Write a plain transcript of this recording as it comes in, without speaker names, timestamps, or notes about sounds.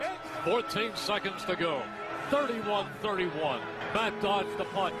14 seconds to go. 31-31. Matt dodged the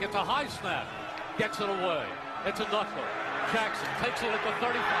punt. Gets a high snap. Gets it away. It's a knuckler. Jackson takes it at the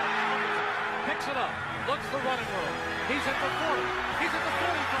 35. Picks it up. Looks the running room. He's at the 40. He's at the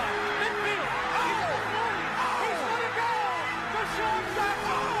 45. Midfield. He's at the 40. He's let it go. Deshaun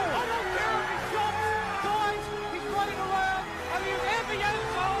Jackson. I don't care if he jumps, dives. He's running around. And he's in the end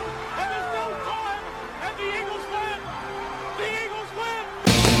zone. And there's no time. And the Eagles win. The Eagles win.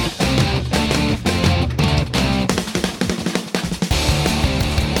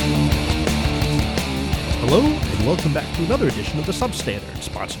 Hello, and welcome back to another edition of the Substandard,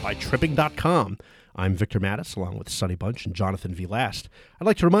 sponsored by Tripping.com. I'm Victor Mattis, along with Sonny Bunch and Jonathan V. Last. I'd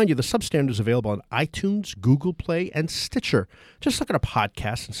like to remind you the Substandard is available on iTunes, Google Play, and Stitcher. Just look at our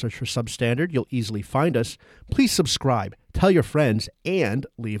podcast and search for Substandard. You'll easily find us. Please subscribe, tell your friends, and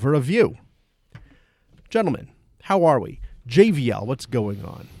leave a review. Gentlemen, how are we? JVL, what's going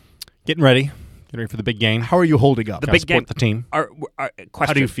on? Getting ready for the big game. How are you holding up? The big game. The team. Question.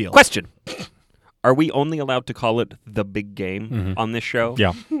 How do you feel? Question. Are we only allowed to call it the big game on this show?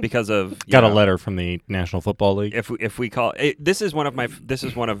 Yeah, because of got a letter from the National Football League. If we call it, this is one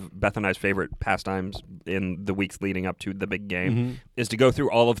of Beth and I's favorite pastimes in the weeks leading up to the big game is to go through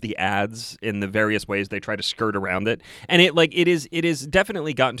all of the ads in the various ways they try to skirt around it, and it is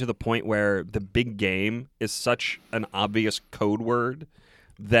definitely gotten to the point where the big game is such an obvious code word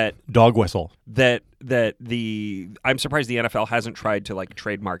that dog whistle. I'm surprised the NFL hasn't tried to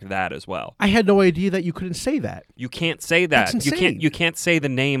trademark that as well. I had no idea that you couldn't say that. You can't say that. That's insane. You can't say the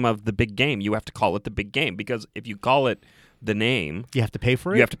name of the big game. You have to call it the big game because if you call it the name, You have to pay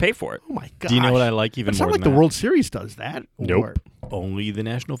for it? you have to pay for it. Oh, my gosh. Do you know what I like even It's more not like than the that? World Series does that. Nope. Only the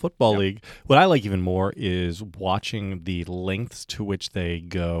National Football League. What I like even more is watching the lengths to which they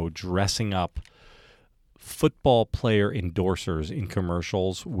go dressing up football player endorsers in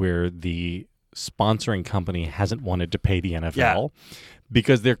commercials where the sponsoring company hasn't wanted to pay the NFL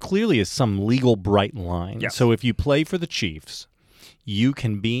because there clearly is some legal bright line. Yes. So if you play for the Chiefs, you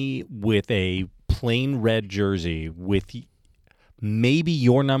can be with a plain red jersey with maybe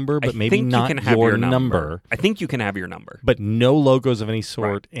your number, but maybe not your number. I think you can have your number. But no logos of any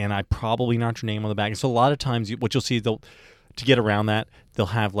sort, and I probably not your name on the back. And so a lot of times what you'll see, to get around that, they'll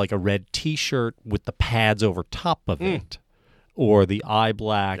have like a red T-shirt with the pads over top of it, or the eye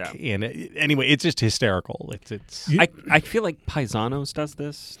black. Yeah. And anyway, it's just hysterical. I feel like Paisanos does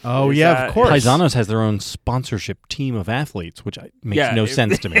this. Oh, Is of course. Paisanos has their own sponsorship team of athletes, which makes no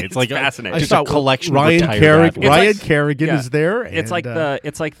sense to me. It's like fascinating. just a collection of Ryan retired athletes. Ryan Kerrigan is there. It's like and,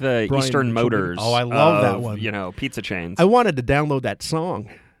 the Brian Eastern Mitchell. Motors. Oh, I love that of, one. Pizza chains. I wanted to download that song,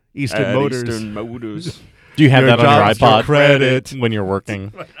 Eastern Motors. Eastern Motors. Do you have Your that on your job's your iPod credit. when you're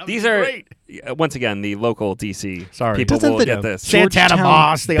working? These are great. Once again the local DC Sorry. people Doesn't will the get this. Santana Georgetown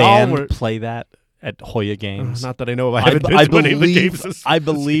Moss, they all band were. play that at Hoya games. Not that I know of. I haven't been to any of the games. I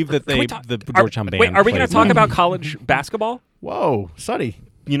believe that Can we the talk- Georgetown band. Wait, are we going plays to talk that. about college basketball? Whoa, Sonny.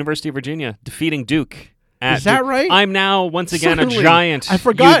 University of Virginia defeating Duke. At Is that Duke. right? I'm now once again Suddenly, a giant I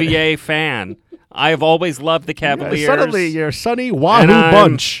forgot. UVA fan. I've always loved the Cavaliers. Suddenly, you're Sonny and Wahoo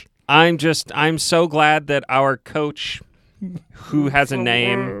Bunch. I'm so glad that our coach, who has a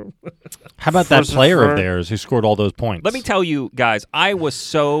name. How about that player of theirs who scored all those points? Let me tell you guys, I was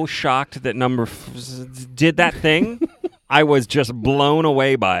so shocked that did that thing. I was just blown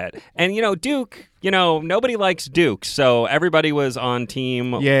away by it. And Duke, nobody likes Duke, so everybody was on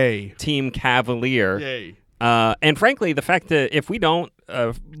team Cavalier. Yay. And frankly, the fact that if we don't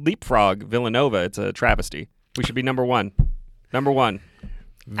leapfrog Villanova, it's a travesty. We should be number one.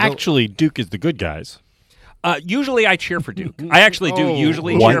 Actually, Duke is the good guys. Usually I cheer for Duke. I actually do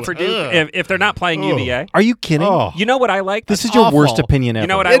usually cheer for Duke if they're not playing UVA. Are you kidding? Oh. You know what I like? This is your awful. worst opinion ever. You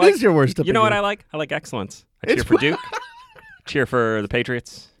know what I It like? is your worst You know what opinion. I like? I like excellence. I cheer for Duke. Cheer for the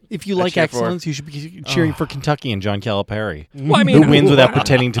Patriots. If you like cheer for- excellence, you should be cheering for Kentucky and John Calipari, Well, I mean, who wins without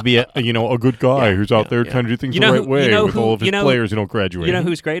pretending to be a good guy who's out there trying to do things the right way with all of his players who don't graduate. You know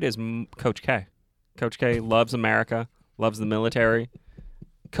who's great is Coach K. Coach K loves America, loves the military.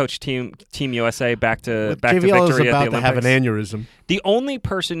 Coach Team USA back to JVL is victory at the about Olympics. to have an aneurysm. The only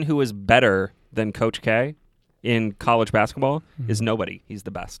person who is better than Coach K in college basketball is nobody. He's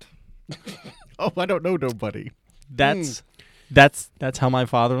the best. Oh, I don't know nobody. That's how my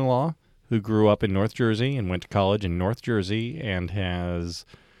father-in-law, who grew up in North Jersey and went to college in North Jersey and has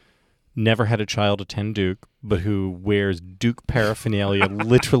never had a child attend Duke, but who wears Duke paraphernalia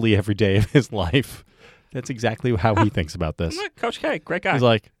literally every day of his life. That's exactly how he thinks about this. Coach K, great guy. He's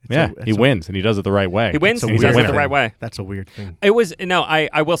like, he wins, and he does it the right way. He wins, It's a and he does weird it the thing. right way. That's a weird thing. It was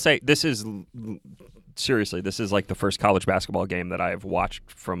I will say this is seriously, this is like the first college basketball game that I've watched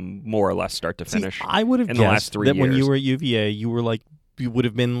from more or less start to finish. See, I would have in guessed the last 3 that years. when you were at UVA, you would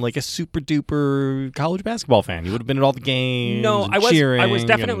have been like a super duper college basketball fan. You would have been at all the games. No, and I was cheering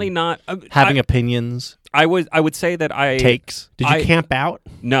definitely and not having opinions. I would say that I Takes. Did you camp out?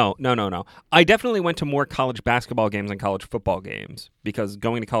 No. I definitely went to more college basketball games than college football games because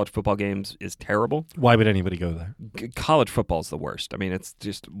going to college football games is terrible. Why would anybody go there? College football is the worst. I mean, it's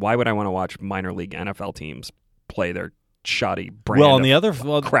just why would I want to watch minor league NFL teams play their shoddy brand Well, on of the other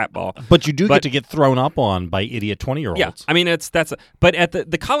crap ball? but you do get to get thrown up on by idiot 20-year-olds. Yeah, I mean but at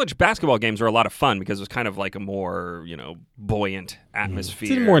the college basketball games are a lot of fun because it's kind of like a more buoyant atmosphere.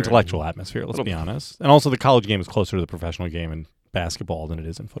 It's a more intellectual atmosphere, let's be honest. And also the college game is closer to the professional game in basketball than it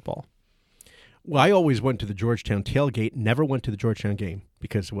is in football. Well, I always went to the Georgetown tailgate. Never went to the Georgetown game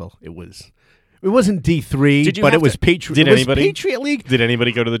because, it wasn't D3, but it was Patriot League. Did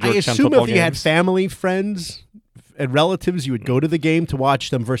anybody go to the Georgetown I assume football if you had games? family, friends, and relatives, you would go to the game to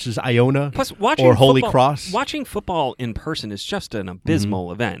watch them versus Iona Plus, watching or Holy football, Cross. Watching football in person is just an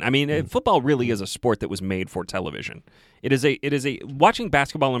abysmal event. I mean, football really is a sport that was made for television. It is a watching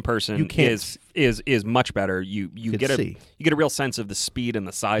basketball in person is much better. You get a real sense of the speed and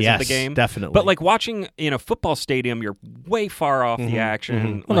the size of the game. Definitely. But like watching in a football stadium, you're way far off the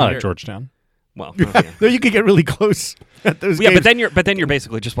action. Well, not at Georgetown. Well, no, you could get really close at those games. but then you're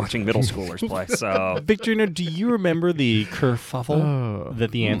basically just watching middle schoolers play. So, Victor, do you remember the kerfuffle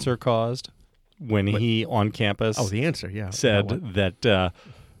that the answer caused when he on campus? Oh, the answer, yeah. said that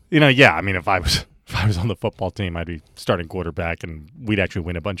I mean, if I was on the football team, I'd be starting quarterback, and we'd actually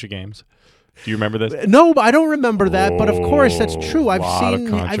win a bunch of games. Do you remember this? No, I don't remember that. But of course, that's true. I've lot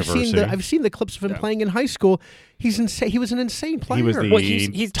of seen the clips of him playing in high school. He's insane. He was an insane player. He was the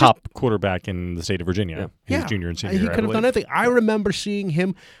he's top quarterback in the state of Virginia. His junior and senior He year, could have done anything. I remember seeing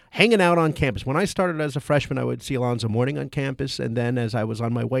him hanging out on campus. When I started as a freshman, I would see Alonzo Mourning on campus, and then as I was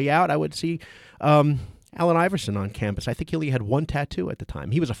on my way out, I would see Allen Iverson on campus. I think he only had one tattoo at the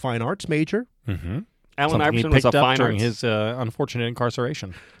time. He was a fine arts major. Mm-hmm. Allen Something Iverson he was picked a up fine during arts. his unfortunate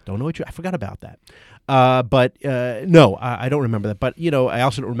incarceration. Don't know I forgot about that. No, I don't remember that. But, I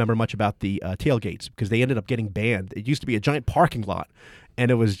also don't remember much about the tailgates because they ended up getting banned. It used to be a giant parking lot, and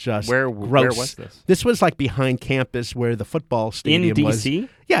it was just Where gross. was this? This was like behind campus where the football stadium In was. D.C.?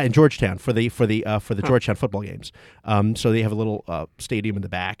 Yeah, in Georgetown for the Georgetown football games. So they have a little stadium in the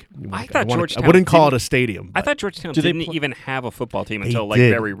back. I thought Georgetown I wouldn't call it a stadium. I thought Georgetown didn't even have a football team they until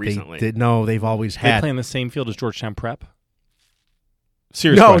did. very recently. They did. No, they've always They had. play on the same field as Georgetown Prep?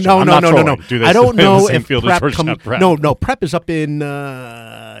 Serious No, question. no, I'm no, not no, no, trolling. no. Do they I still don't play on the know same if field as Prep Georgetown comes. Prep? No, Prep is up in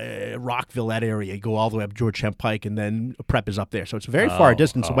Rockville, that area. You go all the way up Georgetown Pike, and then Prep is up there. So it's a very far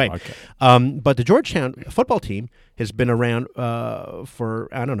distance away. Okay. But the Georgetown football team has been around for,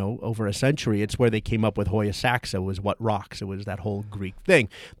 I don't know, over a century. It's where they came up with Hoya Saxa was what rocks. It was that whole Greek thing.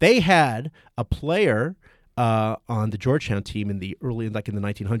 They had a player on the Georgetown team in the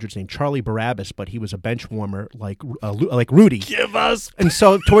 1900s named Charlie Barabbas, but he was a bench warmer like Rudy. Give us. And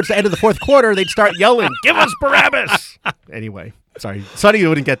so towards the end of the fourth quarter, they'd start yelling, "Give us Barabbas!" Anyway, sorry, Sonny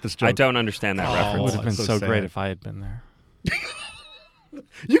wouldn't get this joke. I don't understand that It reference. would have been so sad. great if I had been there.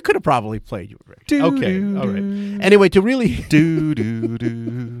 You could have probably played. You were right. Okay, all right. Anyway, to really Do do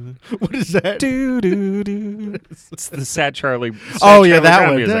do. what is that? Do do do. It's the sad Charlie. Oh yeah, Charlie that Brown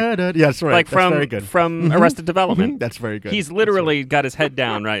one. music. Yeah, that's right. Like That's very good. from Arrested Development. That's very good. He's literally got his head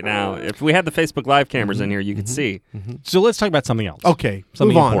down right now. If we had the Facebook Live cameras in here, you could see. So let's talk about something else. Okay,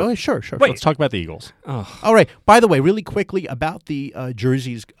 Something move on. important. Oh, sure. Let's talk about the Eagles. All right. By the way, really quickly about the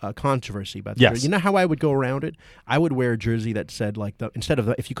jerseys controversy. About the Yes. jersey. You know how I would go around it? I would wear a jersey that said instead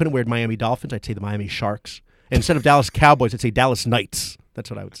of if you couldn't wear Miami Dolphins, I'd say the Miami Sharks. And instead of Dallas Cowboys, I'd say Dallas Knights. That's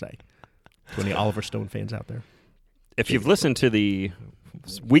what I would say. To any Oliver Stone fans out there. If you've listened to the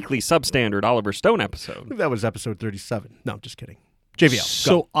Weekly Substandard Oliver Stone episode, That was episode 37. No, I'm just kidding. JVL.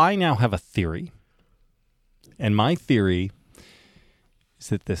 So I now have a theory. And my theory is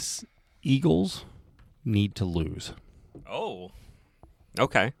that this Eagles need to lose. oh,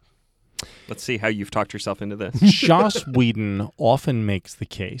 okay. Let's see how you've talked yourself into this. Joss Whedon often makes the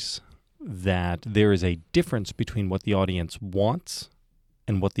case that there is a difference between what the audience wants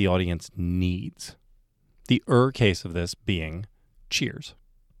and what the audience needs. The case of this being Cheers.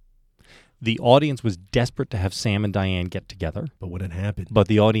 The audience was desperate to have Sam and Diane get together, But what had happened? but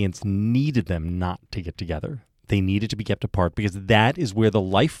the audience needed them not to get together. They needed to be kept apart because that is where the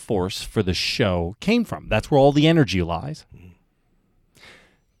life force for the show came from. That's where all the energy lies.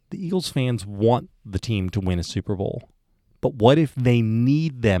 The Eagles fans want the team to win a Super Bowl. But what if they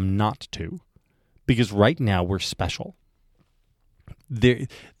need them not to? Because right now we're special. the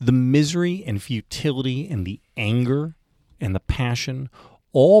misery and futility and the anger and the passion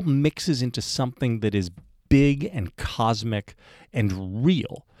all mixes into something that is big and cosmic and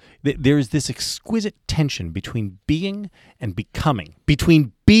real. There's this exquisite tension between being and becoming.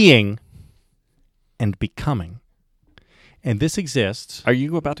 And this exists. Are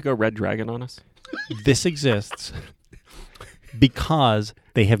you about to go Red Dragon on us? This exists because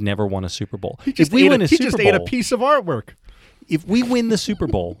they have never won a Super Bowl. He just ate a piece of artwork. If we win the Super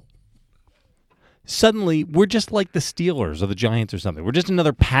Bowl, suddenly we're just like the Steelers or the Giants or something. We're just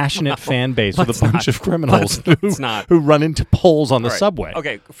another passionate fan base with a bunch of criminals who run into poles on the subway.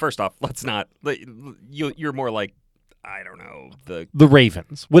 Okay, first off, let's not. You're more like, I don't know, the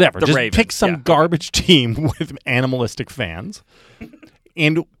Ravens, whatever. Just Ravens, pick some garbage team with animalistic fans,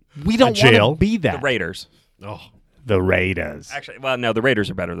 and we don't want to be that. The Raiders. Oh, the Raiders. Actually, well, no, the Raiders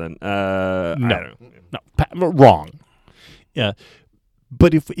are better than. No, wrong. Yeah,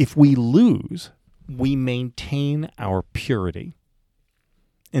 but if we lose, we maintain our purity,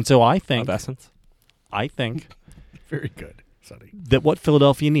 and so I think of essence. I think very good, Sonny. That what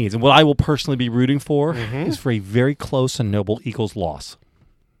Philadelphia needs, and what I will personally be rooting for, is for a very close and noble Eagles loss,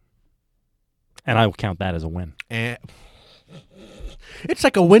 and I will count that as a win. It's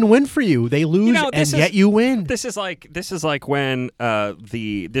like a win-win for you. They lose, yet you win. This is like when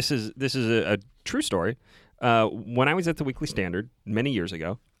this is a true story. When I was at the Weekly Standard many years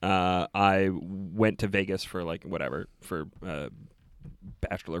ago, I went to Vegas for for a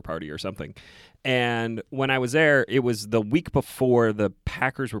bachelor party or something. And when I was there, it was the week before the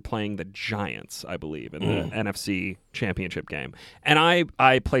Packers were playing the Giants, I believe, in the NFC Championship game. And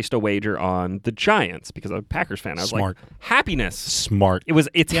I placed a wager on the Giants because I'm a Packers fan. I was Smart. like, happiness. Smart.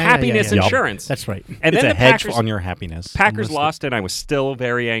 It's happiness insurance. That's right. And it's then a the hedge Packers, on your happiness. Packers lost, and I was still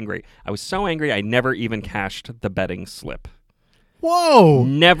very angry. I was so angry, I never even cashed the betting slip. Whoa!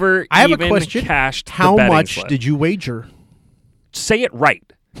 Never I have even a question. cashed How the betting much slip. did you wager? Say it right.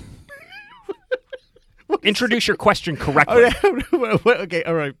 Introduce your question correctly. Okay,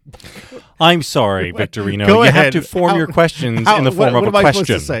 all right. I'm sorry, Victorino. Go you ahead. have to form your questions in the form of a What am I question.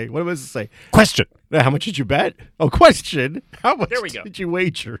 supposed to say? What am I supposed to say? Question. How much did you bet? Oh, question. How much There we go. did you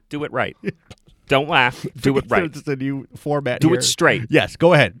wager? Do it right. Don't laugh. Do it right. It's a new format Do here. it straight. Yes,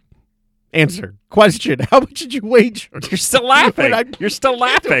 go ahead. Answer. Question. How much did you wager? You're still laughing. You're still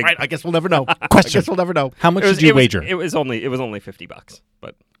laughing. Right, I guess we'll never know. Question. I guess we'll never know. How much did you wager? It was only $50,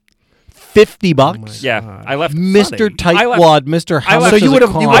 but $50. yeah, I left Mr. Tightwad, Mr. How much So you does would it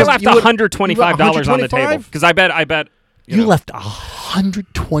have- cost? you I would've- left $125 on the table $125? because I bet. You left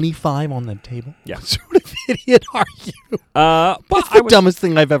 $125 on the table? Yeah. What sort of idiot are you? But That's the dumbest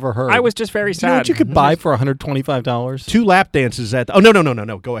thing I've ever heard. I was just very Do you know sad. what you could buy for $125? 2 lap dances at. Oh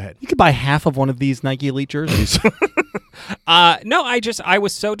no. Go ahead. You could buy half of one of these Nike Elite jerseys. No, I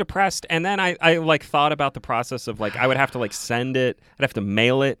was so depressed, and then I thought about the process of I would have to send it. I'd have to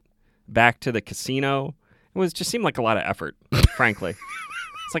mail it back to the casino. It just seemed like a lot of effort, frankly.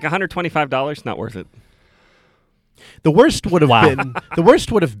 It's like $125, not worth it. The worst would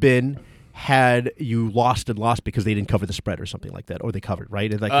have been had you lost because they didn't cover the spread or something like that, or they covered, right?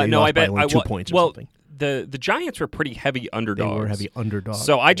 They No, lost I bet by only 2 points or something. The Giants were pretty heavy underdogs. They were heavy underdogs.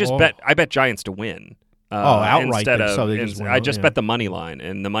 So I bet Giants to win. Outright. Instead So of, they just went I out, just yeah. bet the money line,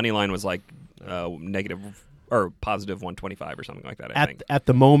 and the money line was negative or positive 125 or something like that. I think at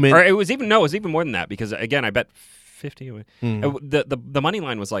the moment, or it was even more than that because again I bet 50. The money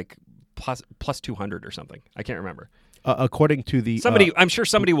line was plus 200 or something. I can't remember. According to the I'm sure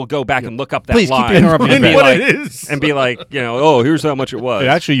somebody will go back and look up that Please keep line interrupting and me. be What like, it is. and be like, oh, here's how much it was.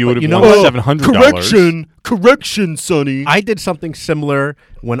 Actually, you would have know won what? $700. Correction, Sonny. I did something similar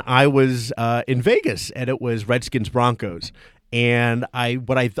when I was in Vegas, and it was Redskins Broncos. And I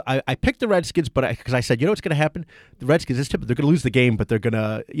picked the Redskins, but because I said, what's going to happen? The Redskins, it's typical. They're going to lose the game, but they're going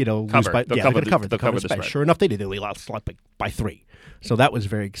to lose Cover. by They'll they're going to cover cover. the the spread. Sure enough, they did. They lost by 3. So that was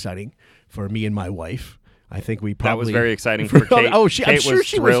very exciting for me and my wife. I think we probably That was very exciting for Kate. I'm Kate sure was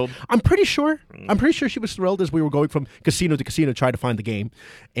she thrilled. was. I'm pretty sure she was thrilled as we were going from casino to casino trying to find the game,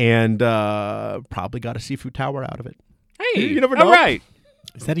 and probably got a seafood tower out of it. Hey, You never know. All right.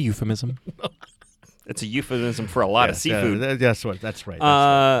 Is that a euphemism? It's a euphemism for a lot of seafood. That's right. That's right.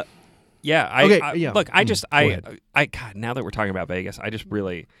 Yeah. Look, Go ahead. God, now that we're talking about Vegas, I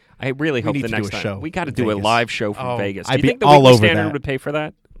really hope need the to do next a time show we got to in do a Vegas. live show from Oh, Vegas. Do I'd you be think the all Weekly over Standard that. would pay for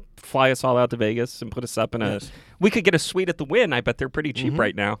that? Fly us all out to Vegas and put us up in a. We could get a suite at the Wynn. I bet they're pretty cheap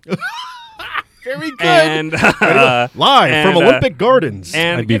right now. Very good. And live from Olympic Gardens.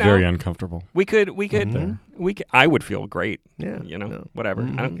 And I'd be very uncomfortable. We could. I would feel great. Yeah. Whatever.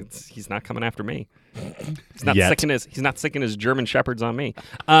 I don't. He's not coming after me. He's not Yet. sicking his German shepherds on me.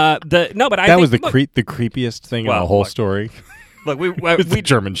 But I That think, was the look, the creepiest thing in Well, the whole look. story. Look, we the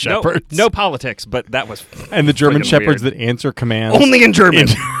German shepherds. No politics, but that was And the German friggin' shepherds weird. that answer commands Only in German. in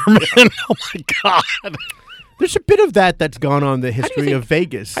German. Oh my god! There's a bit of that's gone on in the history think- of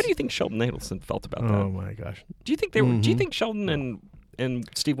Vegas. How do you think Sheldon Adelson felt about Oh that? my gosh. Do you think they were? Do you think Sheldon and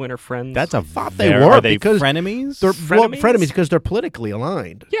Steve Wynn are friends? That's a thought they very- were Are they because frenemies? They're Frenemies? frenemies because they're politically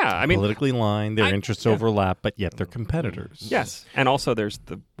aligned. yeah. I mean, politically aligned. Their I- interests yeah. overlap, but yet they're competitors. yes. And also, there's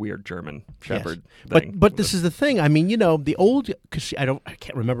the weird German shepherd Yes. thing. But this is the thing. I mean, the old I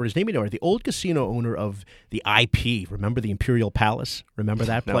can't remember his name anymore. The old casino owner of the IP. Remember the Imperial Palace? Remember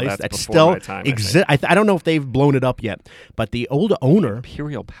that No, place? that's that before still my time, I exists. I don't know if they've blown it up yet. But the old owner.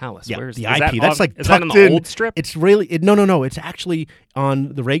 Imperial Palace. Yeah, Where is the is IP. That That's like is that in tucked the in. old strip? It's really no. It's actually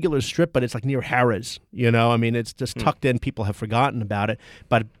on the regular strip, but it's like near Harrah's. I mean, it's just tucked in. People have forgotten about it.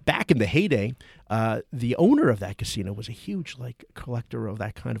 But back in the heyday, the owner of that casino was a huge collector of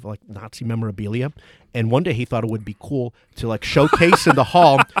that kind of Nazi memorabilia. And one day he thought it would be cool to showcase in the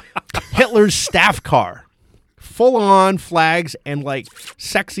hall Hitler's staff car. Full on flags and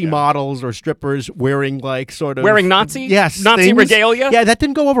sexy models or strippers wearing sort of Wearing Nazi? yes Nazi things. regalia? Yeah, that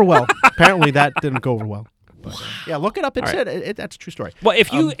didn't go over well. Apparently, that didn't go over well. But, yeah, look it up. It's All right. that's a true story. Well,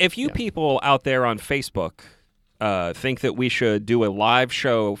 if you people out there on Facebook think that we should do a live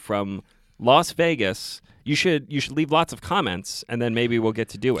show from Las Vegas, you should leave lots of comments, and then maybe we'll get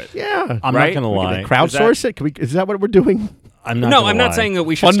to do it. Yeah, I'm Right? not going to lie. crowdsource it. Can we? Is that what we're doing? I'm not. No, gonna I'm not lie. saying that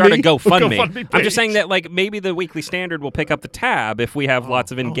we should start a Fund me? GoFundMe. GoFundMe I'm just page. saying that maybe the Weekly Standard will pick up the tab if we have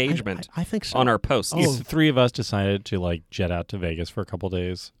lots of engagement I think so. on our posts. If the three of us decided to jet out to Vegas for a couple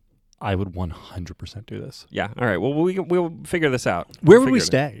days, I would 100% do this. Yeah. All right. Well, we'll figure this out. Where We'll would we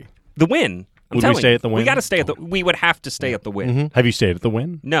figure it out. stay? The Win. I'm Would we telling stay you. at the We Win? got to stay at the. We would have to stay at the Win. Have you stayed at the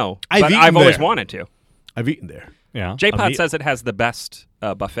Win? No, I've but eaten I've always there. wanted to. I've eaten there. Yeah. J-Pod says it has the best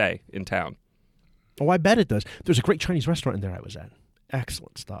buffet in town. Oh, I bet it does. There's a great Chinese restaurant in there I was at.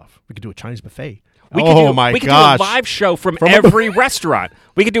 Excellent stuff. We could do a Chinese buffet. We my could gosh! do a live show from From a every restaurant.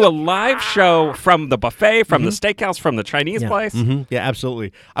 We could do a live show from the buffet, from the steakhouse, from the Chinese place. Yeah,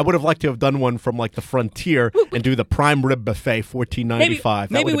 absolutely. I would have liked to have done one from the Frontier and do the prime rib buffet, $14.95.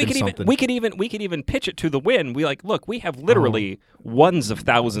 Maybe we could could even pitch it to the Win. Look, we have literally ones of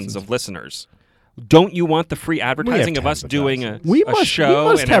thousands of listeners. Don't you want the free advertising of us tens of doing thousands. a show? We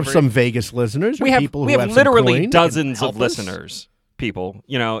must and have every- some Vegas listeners. Or We have people we who have some literally coin that can dozens help of us. listeners. People,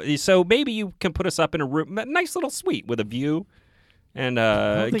 so maybe you can put us up in a room, a nice little suite with a view, and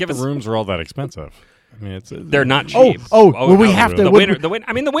I don't think give the us. rooms are all that expensive. I mean, They're not Oh, cheap. would we no. have to? The would Win.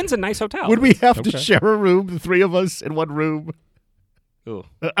 I mean, the Win's a nice hotel. Would we have to Okay. share a room, the three of us in one room? Ooh,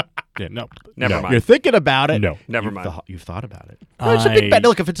 Yeah, no. Never no. mind. You're thinking about it. No. never You've mind. You've thought about it. No, it's a big bed.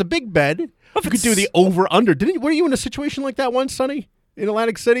 Look, if it's a big bed, you could do the over/under. Were you in a situation like that once, Sonny, in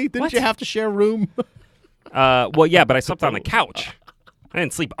Atlantic City? Didn't What? you have to share a room? Well, yeah, but I slept on the couch. I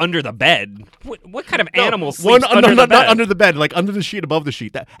didn't sleep under the bed. What kind of animal sleeps One under the not bed? under the bed, under the sheet, above the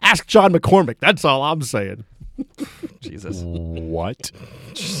sheet. Ask John McCormick. That's all I'm saying. Jesus, What?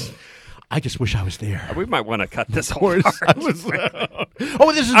 I just wish I was there. we might want to cut this Of whole course, part. I was.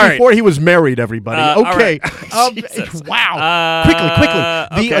 This is All right. before he was married. Everybody, All okay. right. Jesus. Wow.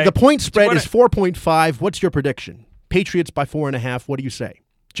 Quickly. Okay. The point spread wanna- is 4.5. What's your prediction? Patriots by 4.5. What do you say?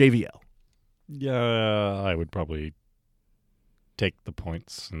 JVL. Yeah, I would probably take the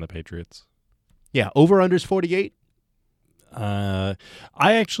points in the Patriots. Yeah. Over unders 48. I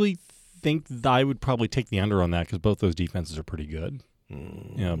actually think I would probably take the under on that because both those defenses are pretty good.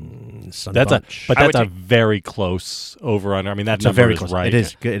 Yeah, that's a very close over under. I mean, that It's number very is close. right. It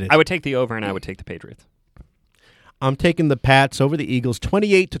is good. It is. I would take the over, and I would take the Patriots. I'm taking the Pats over the Eagles,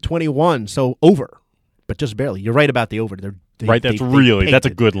 28-21. So over, but just barely. You're right about the over. Right, that's a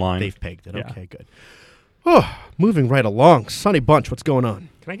good line. They've pegged it. Yeah. Okay, good. Oh, moving right along. Sonny Bunch, what's going on?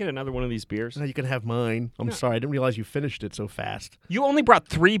 Can I get another one of these beers? Now you can have mine. I'm sorry, I didn't realize you finished it so fast. You only brought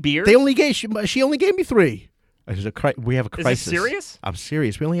 3 beers? They only gave she only gave me 3. We have a Is crisis. this serious? I'm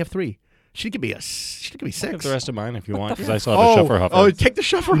serious. We only have 3. She give me 6. I'll have the rest of mine if you want because I still have a Shuffer Huffer. Oh, take the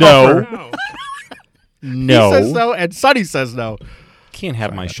Shuffer No. Huffer. No. He says no, and Sonny says no. Can't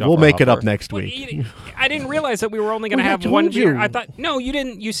have my Shuffer We'll make it up Huffer. next Well, week. I didn't realize that we were only going to Well, I have told one beer. you. I thought you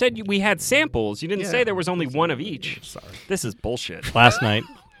didn't. You said we had samples. You didn't say there was only one of each. Sorry. This is bullshit.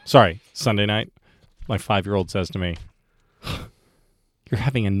 Sunday night, my 5-year-old says to me, "You're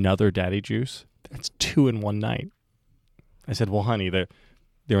having another Daddy Juice? That's 2 in one night." I said, "Well, honey, they're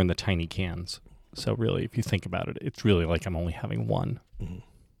in the tiny cans. So really, if you think about it, it's really like I'm only having one." Mm-hmm.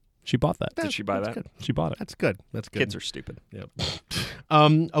 She bought that. Did she buy That's that? good. She bought it. That's good. That's good. Kids are stupid. Yep.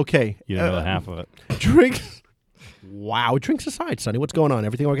 Okay. You didn't know the half of it. Drinks. Wow. Drinks aside, Sonny, what's going on?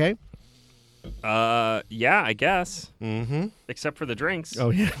 Everything okay? Yeah, I guess. Mm-hmm. Except for the drinks. Oh,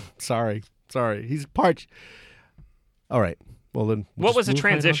 yeah. Sorry. He's parched. All right. Well, then. What was the move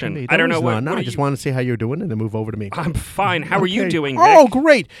right on to transition? me. I don't know None. what I just wanted to see how you're doing and then move over to me. I'm fine. How are you Okay. doing, Vic? Oh,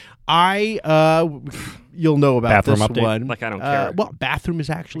 great. You'll know about Bathroom this update? one. Like I don't care. Well, bathroom is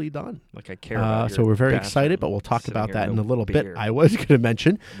actually done. Like I care about So your we're very bathroom. excited, but we'll talk Sitting about here, that in no a little beer. bit. I was going to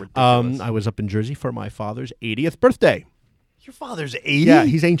mention Ridiculous. I was up in Jersey for my father's 80th birthday. Your father's 80? Yeah,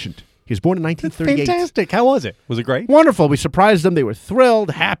 he's ancient. He was born in 1938. Fantastic. How was it? Was it great? Wonderful. We surprised them. They were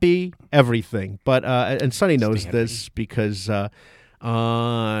thrilled, happy, everything. But and Sonny knows this because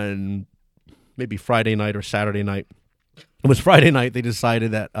on maybe Friday night or Saturday night, it was Friday night, they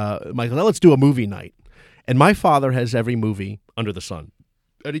decided that, Michael, now let's do a movie night. And my father has every movie under the sun.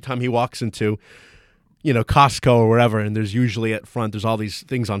 Anytime he walks into, Costco or wherever, and there's usually at front, there's all these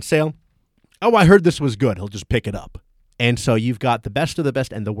things on sale. Oh, I heard this was good. He'll just pick it up. And so you've got the best of the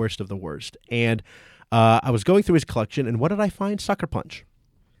best and the worst of the worst. And I was going through his collection, and what did I find? Sucker Punch.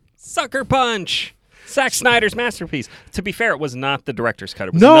 Sucker Punch! Zack Snyder's masterpiece. To be fair, it was not the director's cut.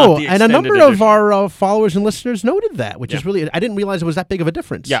 It was No, not the and a extended number edition. of our followers and listeners noted that, which is Yeah. really, I didn't realize it was that big of a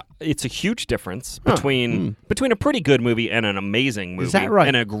difference. Yeah, it's a huge difference between a pretty good movie and an amazing movie. Is that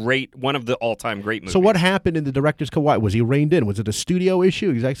right? And one of the all-time great movies. So what happened in the director's cut? Why was he reined in? Was it a studio issue?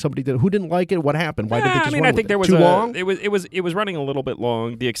 Exactly. Who didn't like it? What happened? Why did they just run I with think it? there was Too long? It was running a little bit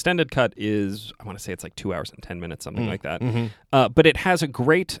long. The extended cut is, I want to say it's like 2 hours and 10 minutes, something like that. But it has a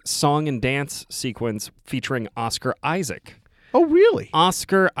great song and dance sequence featuring Oscar Isaac. Oh, really?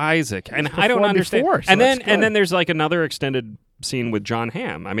 Oscar Isaac, and I don't before, understand. so and that's then good. there's like another extended scene with John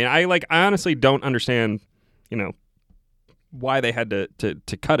Hamm. I mean, I honestly don't understand, why they had to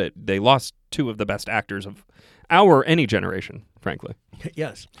cut it. They lost two of the best actors of any generation, frankly.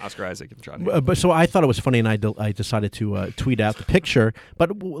 Yes. Oscar Isaac and John Hamm. But so I thought it was funny, and I decided to tweet out the picture.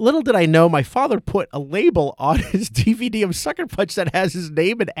 But little did I know, my father put a label on his DVD of Sucker Punch that has his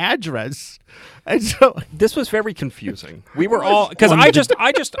name and address, and so This was very confusing. We were all because I just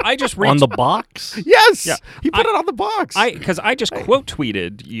reached On the box? yes, Yeah. he put it on the box. because I just quote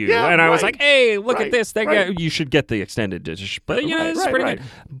tweeted you, Yeah, and I was right. like, "Hey, look Right, at this! You should get the extended dish." But it's Right, pretty right.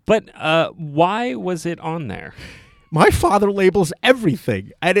 good. But why was it on there? My father labels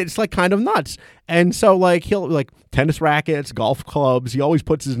everything, and it's like kind of nuts. And so he'll like tennis rackets, golf clubs. He always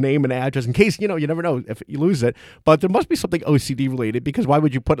puts his name and address in case, you never know if you lose it. But there must be something OCD related, because why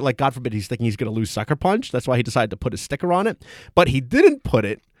would you put it, like, God forbid he's thinking he's going to lose Sucker Punch. That's why he decided to put a sticker on it. But he didn't put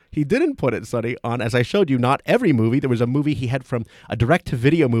it, Sonny, on, as I showed you, not every movie. There was a movie he had from a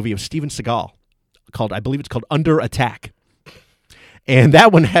direct-to-video movie of Steven Seagal I believe it's called Under Attack. And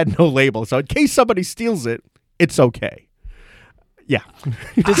that one had no label. So in case somebody steals it, it's okay. Yeah.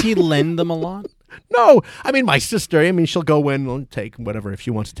 Does he lend them a lot? No. I mean, my sister, she'll go in and take whatever if she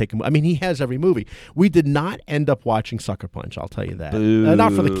wants to take him. He has every movie. We did not end up watching Sucker Punch, I'll tell you that.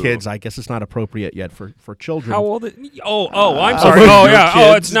 Not for the kids. I guess it's not appropriate yet for children. How old? I'm sorry. for Oh your yeah.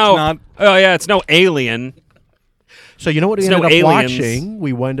 kids, It's no. it's not- Oh yeah. It's no Alien. So you know what we It's ended no up aliens. watching?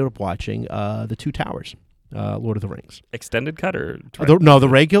 We ended up watching The Two Towers, Lord of the Rings. Extended cut or The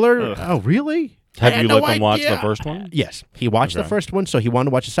regular? Ugh. Oh, really? Have I had you no let them watch the idea. first one? Yes. He watched the Okay. first one, so he wanted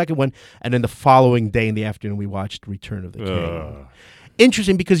to watch the second one, and then the following day in the afternoon we watched Return of the King.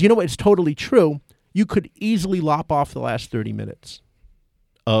 Interesting, because you know what? It's totally true. You could easily lop off the last 30 minutes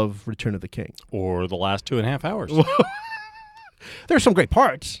of Return of the King. Or the last 2.5 hours? There's some great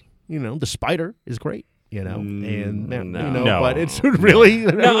parts. The spider is great. And No. but it's really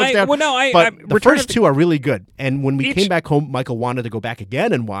No, but the Return first of the- two are really good. And when we Each- came back home, Michael wanted to go back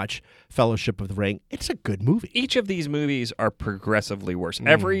again and watch Fellowship of the Ring. It's a good movie. Each of these movies are progressively worse.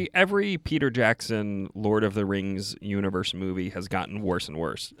 Mm. Every Peter Jackson Lord of the Rings universe movie has gotten worse and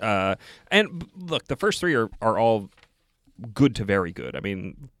worse. And look, the first three are all good to very good. I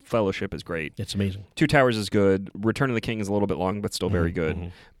mean, Fellowship is great. It's amazing. Two Towers is good. Return of the King is a little bit long, but still very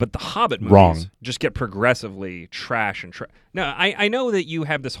good. But the Hobbit movies Wrong. just get progressively trash and trash. No, I know that you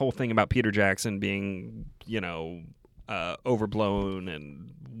have this whole thing about Peter Jackson being, overblown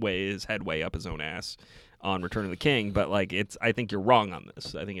and his head way up his own ass on Return of the King, but I think you're wrong on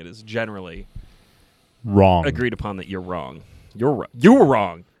this. I think it is generally Wrong. agreed upon that you're wrong. You were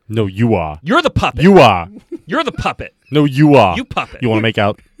wrong. No, you are. You're the puppet. You are. You're the puppet. No, you are. You puppet. You want to make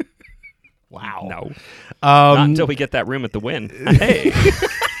out? Wow. No. Not until we get that room at the Wynn. Hey.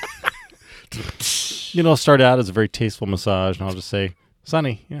 Start out as a very tasteful massage, and I'll just say,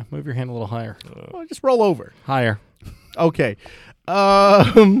 Sonny, move your hand a little higher. Well, just roll over. Higher. Okay.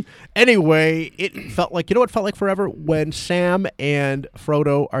 Anyway, it felt like, you know what felt like forever? When Sam and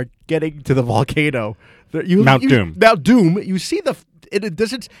Frodo are getting to the volcano. Mount Doom. Mount Doom. You see it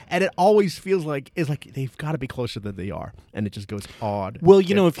doesn't, and it always feels like it's like they've got to be closer than they are, and it just goes odd. Well,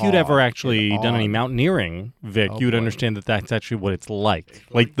 you know, and if you'd ever odd actually and done any odd. mountaineering, Vic, Oh, you'd boy. understand that that's actually what it's like.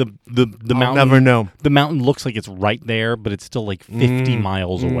 Like the I'll mountain. never know. The mountain looks like it's right there, but it's still like 50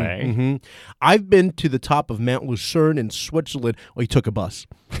 miles away. hmm I've been to the top of Mount Lucerne in Switzerland. Well, he took a bus.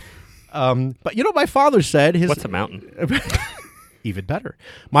 But you know, my father said his What's a mountain? even better.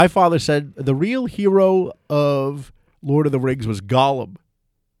 My father said the real hero of Lord of the Rings was Gollum.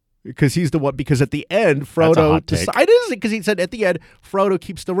 Because he's the one. Because at the end, Frodo. That's a hot take. It is because he said at the end, Frodo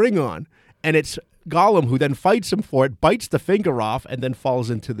keeps the ring on, and it's Gollum who then fights him for it, bites the finger off, and then falls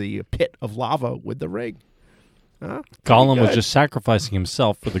into the pit of lava with the ring. Gollum was good. just sacrificing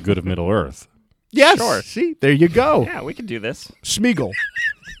himself for the good of Middle Earth. Yes. Sure. See, there you go. Yeah, we can do this. Smeagol.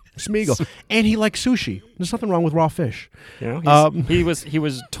 And he likes sushi. There's nothing wrong with raw fish. You know, he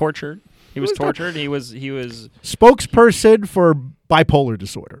was tortured. He was was not- tortured. He was Spokesperson for bipolar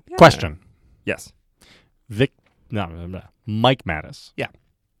disorder. Question. yes. Mike Mattis. Yeah.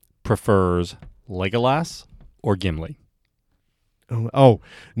 Prefers Legolas or Gimli? Oh,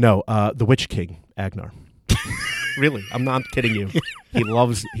 no, the Witch King, Agnar. Really, I'm not kidding you.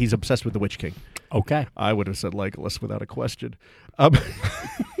 He's obsessed with the Witch King. Okay. I would have said Legolas without a question.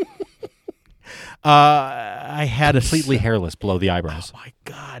 I had a Completely hairless below the eyebrows. Oh my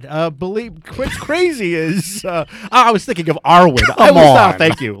God! What's crazy is I was thinking of Arwen. Come on.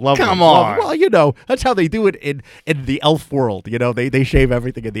 Thank you. Lovely. Come Lovely. on. Well, you know that's how they do it in the elf world. You know they shave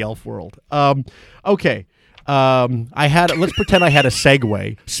everything in the elf world. Okay. Let's pretend I had a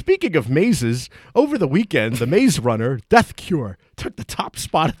segue. Speaking of mazes, over the weekend, the Maze Runner Death Cure took the top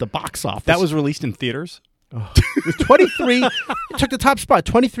spot at the box office. That was released in theaters? 23. It took the top spot,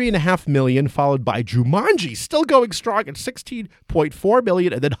 23.5 million, followed by Jumanji, still going strong at 16.4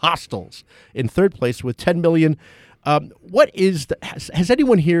 million, and then Hostels in third place with 10 million. What is has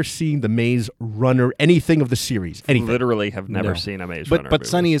anyone here seen the Maze Runner? Anything of the series? Anything? Literally have never No. seen a Maze Runner But movie.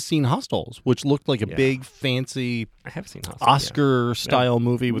 Sonny has seen Hostels, which looked like a Yeah. big, fancy I have seen Hostel. Oscar-style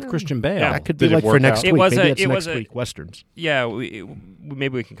movie with Christian Bale. That could be Did it like for work next out? It week. was Maybe a- it's it next was a- week. Westerns. Yeah,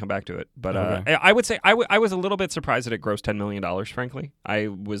 maybe we can come back to it. But Okay. I would say I was a little bit surprised that it grossed $10 million, frankly. I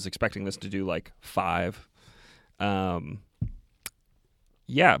was expecting this to do like 5.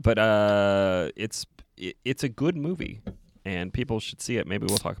 Yeah, but it's a good movie, and people should see it. Maybe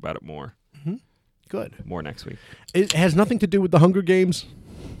we'll talk about it more Good. next week. It has nothing to do with the Hunger Games.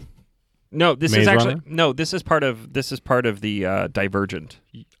 No, this Maze is actually Runner? no. This is part of the Divergent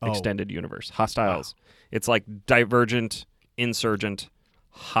extended universe. Hostiles. It's like Divergent, Insurgent,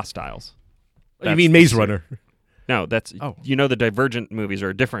 Hostiles. You That's mean the Maze series. Runner? No, that's Oh. you know the Divergent movies are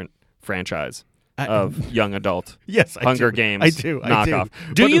a different franchise of young adult Yes, I Hunger do. Games I do. knockoff.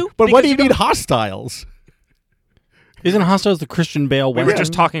 I Do you? But what do Because you mean don't- Hostiles? Isn't Hostiles the Christian Bale We Western? were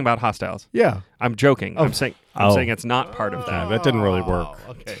just talking about Hostiles. Yeah. I'm joking. I'm saying Oh. it's not part of that. that didn't really work.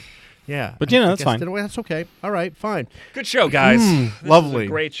 Oh, okay. Yeah. But, you know, I that's guess fine. That's okay. All right, fine. Good show, guys. This is lovely. a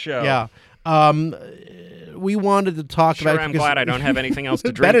great show. Yeah. We wanted to talk Sure, about it I'm because glad I don't have anything else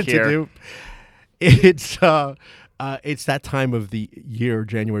to better drink here. to do. It's that time of the year,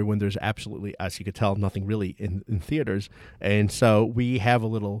 January, when there's absolutely, as you could tell, nothing really in theaters, and so we have a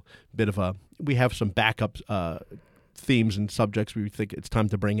little bit of we have some backup themes and subjects we think it's time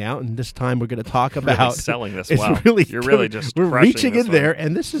to bring out, and this time we're going to talk Really about selling this It's well. really You're really just we're crushing reaching this in one. there,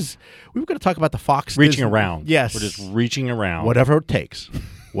 and we're going to talk about the Fox Reaching Disney- around. Yes, We're just reaching around. whatever it takes.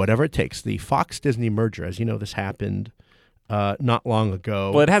 Whatever it takes. The Fox Disney merger, as you know, this happened not long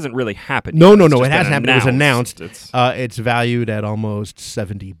ago. Well, it hasn't really happened. No, yet. no, It's no, just it hasn't been happened. It was announced. It's- It's valued at almost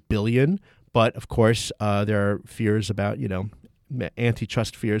 $70 billion. But of course, there are fears about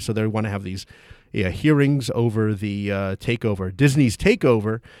antitrust fears, so they want to have these hearings over the takeover, Disney's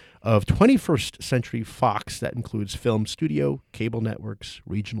takeover of 21st Century Fox. That includes film studio, cable networks,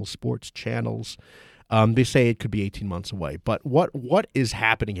 regional sports channels. They say it could be 18 months away. But what is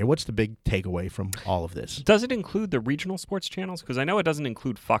happening here? What's the big takeaway from all of this? Does it include the regional sports channels? Because I know it doesn't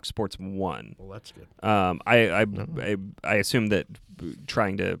include Fox Sports 1. Well, that's good. I assume that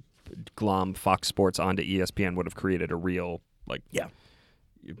trying to glom Fox Sports onto ESPN would have created a real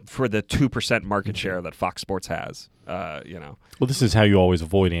for the 2% market share that Fox Sports has. Well, this is how you always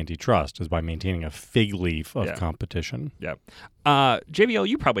avoid antitrust, is by maintaining a fig leaf of competition. Yeah. JBL,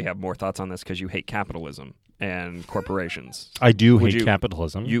 you probably have more thoughts on this because you hate capitalism and corporations. I do Would hate you-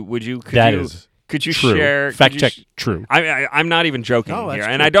 capitalism. Could you true. share? Fact could check. you True. I'm not even joking No, that's here,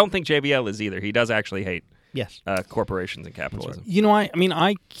 true. and I don't think JBL is either. He does actually hate Yes. corporations and capitalism. You know,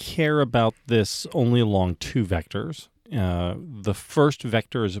 I care about this only along two vectors. The first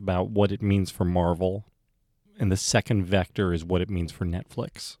vector is about what it means for Marvel, and the second vector is what it means for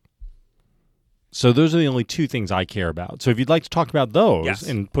Netflix. So those are the only two things I care about. So if you'd like to talk about those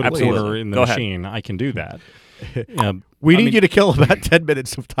and put a quarter in the machine, I can do that. We need you to kill about 10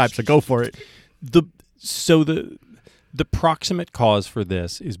 minutes of time, so go for it. The proximate cause for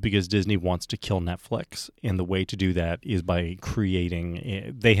this is because Disney wants to kill Netflix, and the way to do that is by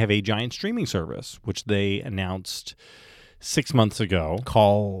creating they have a giant streaming service, which they announced 6 months ago.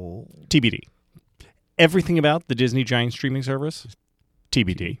 Call TBD. Everything about the Disney giant streaming service,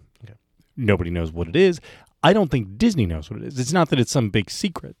 TBD. Okay. Nobody knows what it is. I don't think Disney knows what it is. It's not that it's some big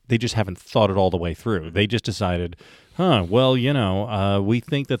secret. They just haven't thought it all the way through. They just decided, we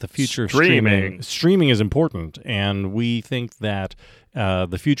think that the future of streaming is important, and we think that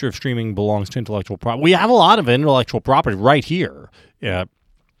the future of streaming belongs to intellectual property. We have a lot of intellectual property right here.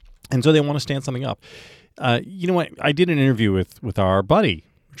 And so they want to stand something up. You know what? I did an interview with our buddy,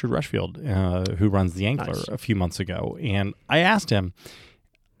 Richard Rushfield, who runs The Ankler, a few months ago, and I asked him,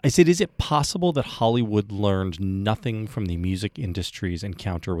 I said, is it possible that Hollywood learned nothing from the music industry's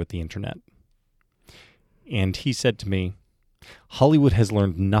encounter with the internet? And he said to me, Hollywood has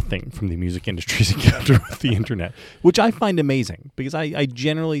learned nothing from the music industry's encounter with the internet, which I find amazing, because I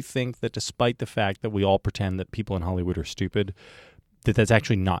generally think that despite the fact that we all pretend that people in Hollywood are stupid, that's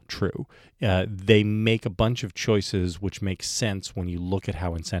actually not true. They make a bunch of choices which make sense when you look at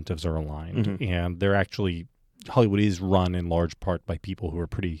how incentives are aligned, and they're actually... Hollywood is run in large part by people who are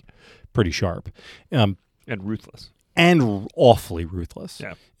pretty sharp. And ruthless. And awfully ruthless.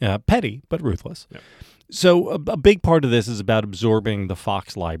 Yeah. Petty, but ruthless. Yeah. So a big part of this is about absorbing the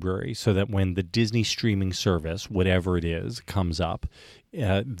Fox library so that when the Disney streaming service, whatever it is, comes up,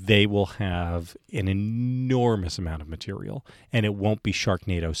 they will have an enormous amount of material, and it won't be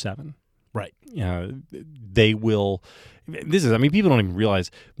Sharknado 7. Right. They will... people don't even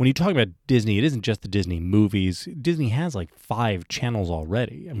realize when you talk about Disney, it isn't just the Disney movies. Disney has like 5 channels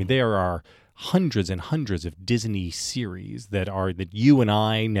already. I mean, there are hundreds and hundreds of Disney series that you and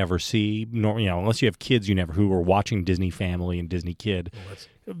I never see, unless you have kids who are watching Disney Family and Disney Kid.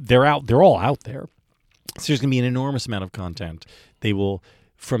 They're all out there. So there's going to be an enormous amount of content. They will,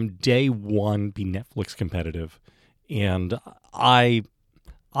 from day one, be Netflix competitive. And I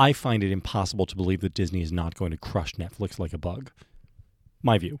find it impossible to believe that Disney is not going to crush Netflix like a bug.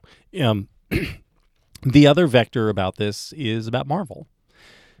 My view. The other vector about this is about Marvel.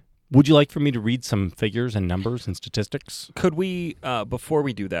 Would you like for me to read some figures and numbers and statistics? Could we, before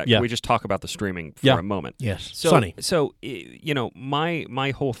we do that, can we just talk about the streaming for a moment? Yes. Sonny. So,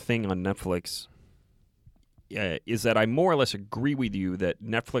 my whole thing on Netflix is that I more or less agree with you that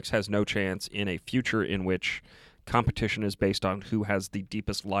Netflix has no chance in a future in which competition is based on who has the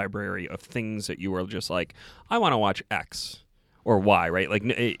deepest library of things that you are just like, I want to watch X or Y, right? Like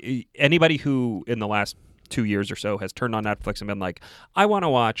anybody who in the last 2 years or so has turned on Netflix and been like, I want to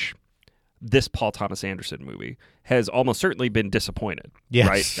watch this Paul Thomas Anderson movie has almost certainly been disappointed. Yes,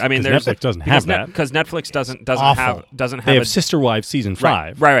 right? I mean, Netflix doesn't have that because Netflix doesn't have They have Sister Wives season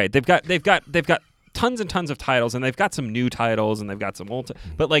 5. Right. They've got tons and tons of titles, and they've got some new titles, and they've got some old.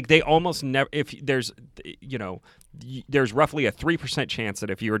 But like they almost never. If there's there's roughly a 3% chance that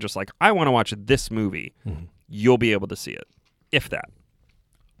if you were just like, I want to watch this movie, you'll be able to see it, if that.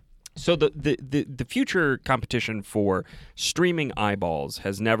 So the future competition for streaming eyeballs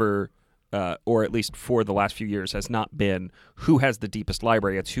has never, or at least for the last few years, has not been who has the deepest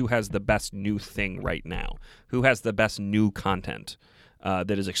library. It's who has the best new thing right now, who has the best new content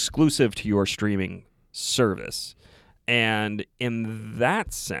that is exclusive to your streaming service. And in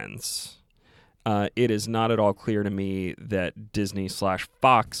that sense, it is not at all clear to me that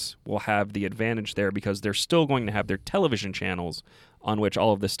Disney/Fox will have the advantage there because they're still going to have their television channels on which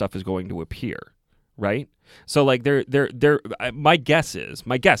all of this stuff is going to appear, right? So like my guess,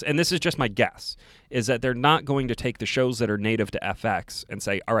 and this is just my guess, is that they're not going to take the shows that are native to FX and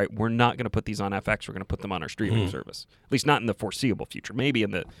say, all right, we're not going to put these on FX, we're going to put them on our streaming service. At least not in the foreseeable future. Maybe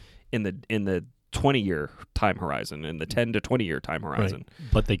in the 20-year time horizon, in the 10 to 20-year time horizon.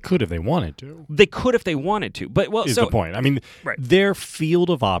 Right. But they could if they wanted to. They could if they wanted to. But is the point. I mean, their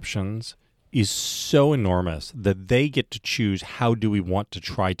field of options is so enormous that they get to choose how do we want to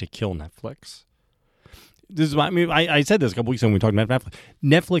try to kill Netflix. This is I said this a couple weeks ago when we talked about Netflix.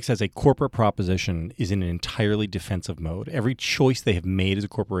 Netflix as a corporate proposition is in an entirely defensive mode. Every choice they have made as a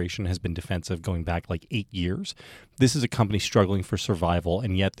corporation has been defensive going back like 8 years. This is a company struggling for survival,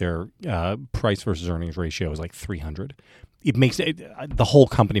 and yet their price versus earnings ratio is like 300. The whole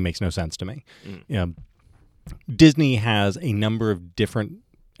company makes no sense to me. Disney has a number of different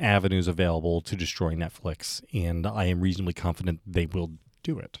avenues available to destroy Netflix, and I am reasonably confident they will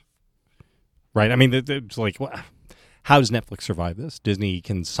do it. Right? I mean, it's like, how does Netflix survive this? Disney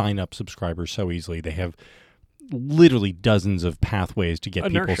can sign up subscribers so easily. They have literally dozens of pathways to get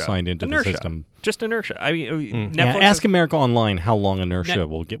people signed into the system. Just inertia. I mean, Yeah, ask America Online how long inertia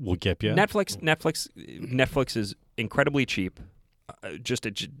will get you. Netflix is incredibly cheap.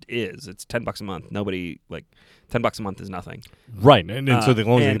 It is. It's $10 a month. Nobody $10 a month is nothing. Right, and so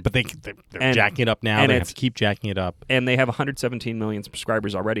they're jacking it up now. They have to keep jacking it up, and they have 117 million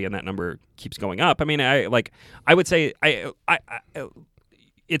subscribers already, and that number keeps going up. I mean, I would say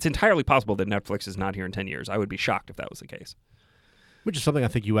it's entirely possible that Netflix is not here in 10 years. I would be shocked if that was the case. Which is something I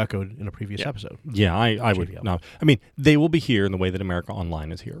think you echoed in a previous episode. Yeah, I would. No, I mean, they will be here in the way that America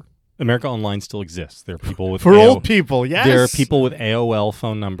Online is here. America Online still exists. There are people with old people. Yes, there are people with AOL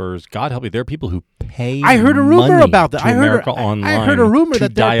phone numbers. God help you. There are people who pay. I heard a rumor about that. I heard a rumor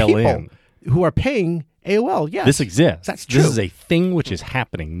that there dial are people who are paying AOL. Yes, this exists. That's true. This is a thing which is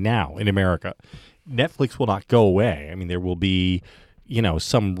happening now in America. Netflix will not go away. I mean, there will be,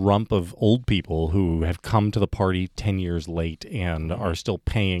 some rump of old people who have come to the party 10 years late and are still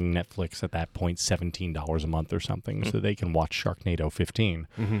paying Netflix at that point $17 a month or something so they can watch Sharknado 15.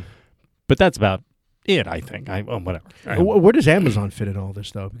 Mm-hmm. But that's about it, I think. Whatever. Right. Where does Amazon fit in all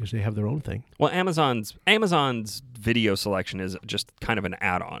this, though? Because they have their own thing. Well, Amazon's video selection is just kind of an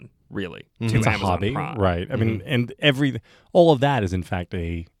add-on, really, to it's Amazon a hobby, Prime. Right? I mean, and all of that is in fact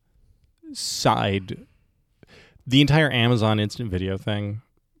a side. The entire Amazon Instant Video thing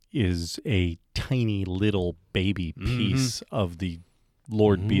is a tiny little baby piece of the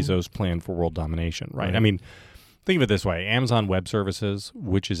Lord Bezos plan for world domination, right? I mean, think of it this way. Amazon Web Services,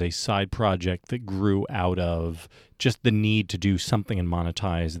 which is a side project that grew out of just the need to do something and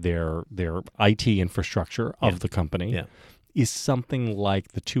monetize their IT infrastructure of the company, is something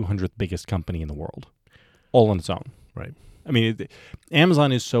like the 200th biggest company in the world, all on its own. Right. I mean,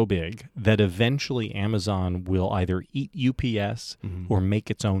 Amazon is so big that eventually Amazon will either eat UPS or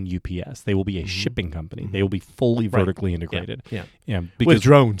make its own UPS. They will be a shipping company. They will be fully vertically integrated. Yeah. Because, with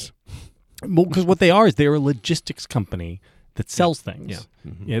drones. Well, because what they are is they're a logistics company that sells things.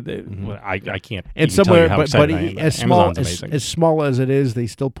 Yeah. I can't. And even somewhere, tell you how but excited I am. as small as it is, they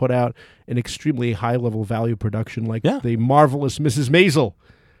still put out an extremely high level value production, like the marvelous Mrs. Maisel.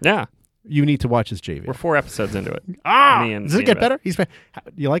 Yeah. You need to watch this, JV. We're 4 episodes into it. Does it get better?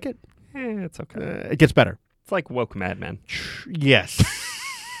 You like it? It's okay. It gets better. It's like woke Mad Men. Yes.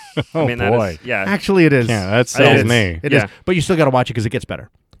 Boy. That is, Actually, it is. Yeah, that sells me. It is. But you still got to watch it because it gets better.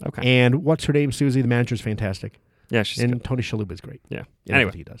 Okay. And what's her name? Susie, the manager, is fantastic. Yeah, she's and good. Tony Shalhoub is great. Yeah.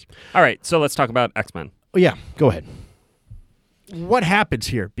 Anyway, he does. All right, so let's talk about X-Men. Oh yeah, go ahead. What happens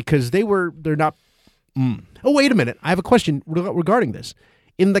here? Because they're not. Oh, wait a minute. I have a question regarding this.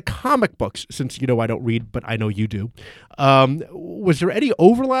 In the comic books, since I don't read, but I know you do, was there any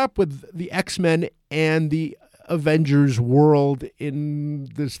overlap with the X-Men and the Avengers world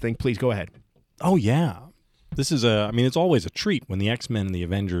in this thing? Please go ahead. Oh yeah, this is it's always a treat when the X-Men and the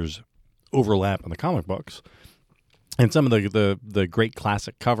Avengers overlap in the comic books. And some of the great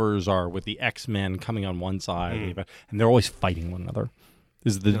classic covers are with the X-Men coming on one side, and they're always fighting one another.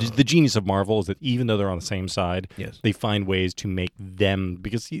 This is the genius of Marvel is that even though they're on the same side, they find ways to make them,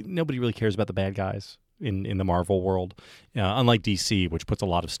 because nobody really cares about the bad guys in the Marvel world. Unlike DC, which puts a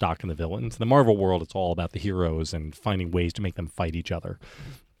lot of stock in the villains. In the Marvel world, it's all about the heroes and finding ways to make them fight each other.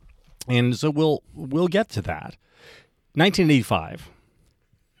 And so we'll get to that. 1985.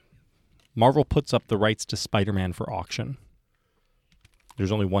 Marvel puts up the rights to Spider-Man for auction.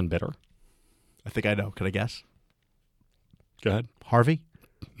 There's only one bidder. I think I know. Can I guess? Go ahead. Harvey?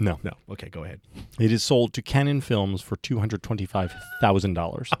 No. Okay, go ahead. It is sold to Canon Films for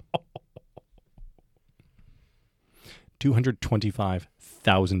 $225,000.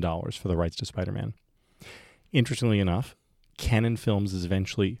 $225,000 for the rights to Spider-Man. Interestingly enough, Canon Films is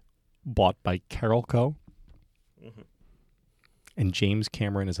eventually bought by Carol Co. And James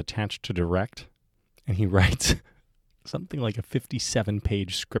Cameron is attached to direct, and he writes something like a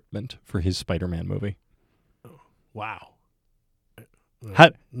 57-page scriptment for his Spider-Man movie. Wow.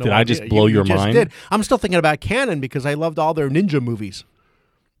 Did I just blow your mind? Did. I'm still thinking about Canon because I loved all their ninja movies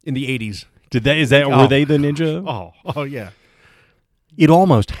in the 80s. Were they the ninja? Oh yeah. It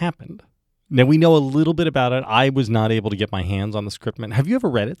almost happened. Now we know a little bit about it. I was not able to get my hands on the scriptment. Have you ever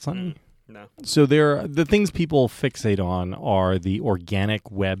read it, Sonny? No. So the things people fixate on are the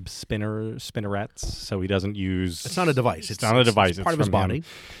organic web spinnerets. So he doesn't use. It's not a device. It's not a device. It's part of his body. Him.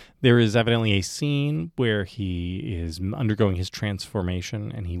 There is evidently a scene where he is undergoing his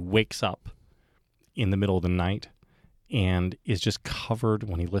transformation and he wakes up in the middle of the night and is just covered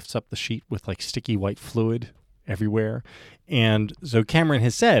when he lifts up the sheet with like sticky white fluid everywhere. And so Cameron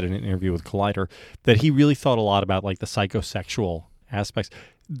has said in an interview with Collider that he really thought a lot about like the psychosexual aspects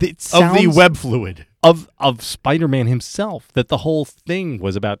Of the web fluid. of Spider-Man himself, that the whole thing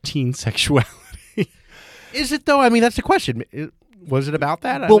was about teen sexuality. Is it, though? I mean, that's the question. Was it about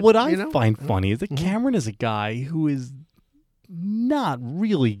that? Well, what I find funny is that Cameron is a guy who is not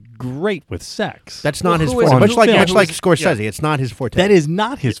really great with sex. That's not his who is- forte. Much who- like who's- Scorsese, it's not his forte. That is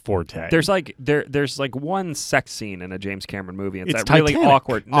not his forte. There's like one sex scene in a James Cameron movie. It's It's that really Titanic.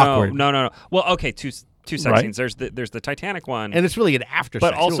 awkward. Awkward. No. Well, okay, two sex Right. scenes. There's the Titanic one, and it's really an after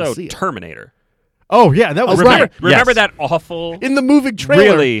but sex. You don't also see it. Terminator. Oh yeah, that was right. Remember Yes. that awful in the moving trailer.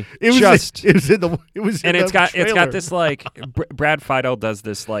 Really, it was just- it was in the it was and in it's the got trailer. this like Brad Fiedel does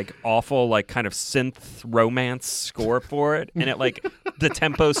this like awful like kind of synth romance score for it, and it like the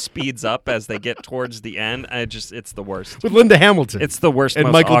tempo speeds up as they get towards the end. It's the worst. with Linda Hamilton. It's the worst, And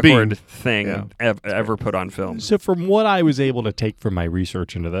most Michael awkward Biehn. thing Yeah. ever put on film. So from what I was able to take from my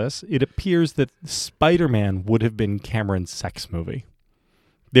research into this, it appears that Spider-Man would have been Cameron's sex movie.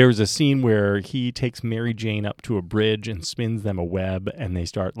 There's a scene where he takes Mary Jane up to a bridge and spins them a web, and they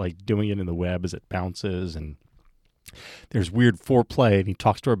start like doing it in the web as it bounces, and there's weird foreplay, and he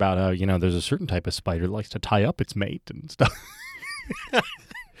talks to her about how, there's a certain type of spider that likes to tie up its mate and stuff.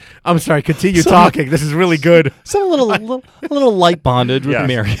 I'm sorry. Continue talking. This is really good. So a little light bondage with Yeah.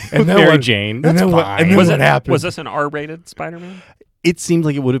 Mary, And with then Mary what- Jane. and That's then what- fine. and then Was what it happened? Was this an R-rated Spider-Man? It seems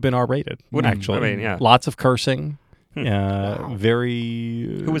like it would have been R-rated, Wouldn't- actually. I mean, yeah. Lots of cursing. Wow.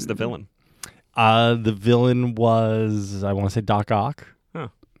 Very... Who was the villain? The villain was, I want to say, Doc Ock. Huh.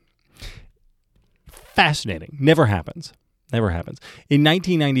 Fascinating. Never happens. In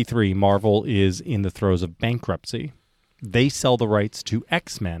 1993, Marvel is in the throes of bankruptcy. They sell the rights to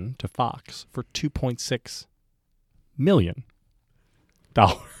X-Men to Fox for $2.6 million.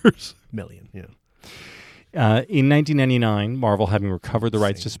 Million. Yeah. In 1999, Marvel, having recovered the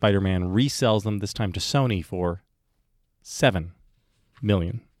rights to Spider-Man, resells them this time to Sony for $7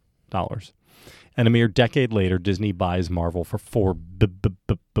 million. And a mere decade later, Disney buys Marvel for $4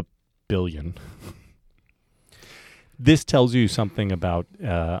 billion. This tells you something about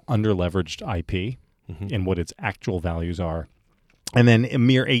underleveraged IP and what its actual values are. And then a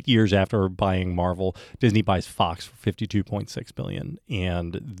mere 8 years after buying Marvel, Disney buys Fox for $52.6 billion.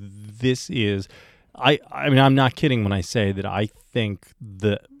 And this is, I mean, I'm not kidding when I say that I think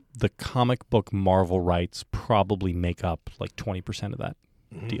the comic book Marvel rights probably make up like 20% of that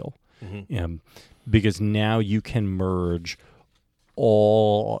deal. Because now you can merge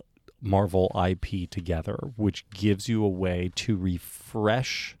all Marvel IP together, which gives you a way to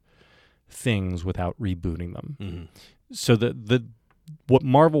refresh things without rebooting them. So the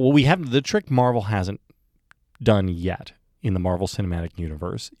trick Marvel hasn't done yet in the Marvel Cinematic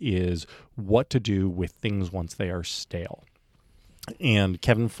Universe is what to do with things once they are stale. And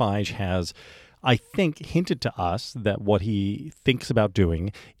Kevin Feige has, I think, hinted to us that what he thinks about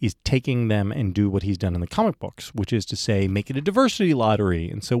doing is taking them and do what he's done in the comic books, which is to say, make it a diversity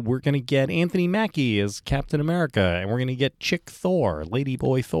lottery. And so we're going to get Anthony Mackie as Captain America, and we're going to get Chick Thor, Lady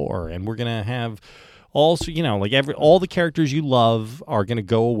Boy Thor, and we're going to have also, all the characters you love are going to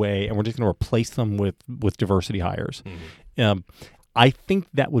go away, and we're just going to replace them with diversity hires. I think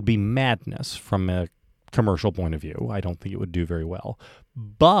that would be madness from a commercial point of view. I don't think it would do very well.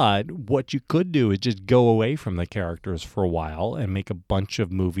 But what you could do is just go away from the characters for a while and make a bunch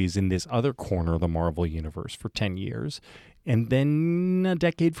of movies in this other corner of the Marvel universe for 10 years. And then a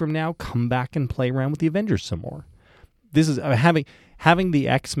decade from now, come back and play around with the Avengers some more. This is having the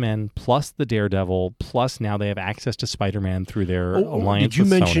X-Men plus the Daredevil plus now they have access to Spider-Man through their alliance with Sony.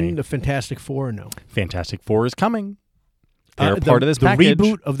 Did you mention the Fantastic Four or no? Fantastic Four is coming. They're part of this package. The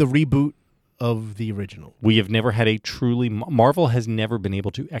reboot of the original. We have never had a truly... Marvel has never been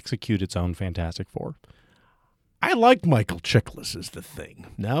able to execute its own Fantastic Four. I liked Michael Chiklis as the Thing.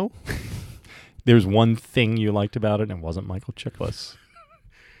 No? There's one thing you liked about it, and it wasn't Michael Chiklis.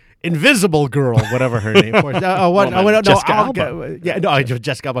 Invisible Girl, whatever her name was. Jessica Alba.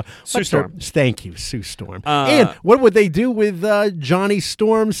 Jessica Alba. Sue Storm. Thank you, Sue Storm. And what would they do with Johnny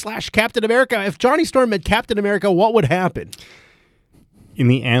Storm / Captain America? If Johnny Storm met Captain America, what would happen? In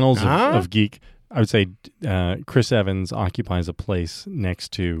the annals of geek, I would say Chris Evans occupies a place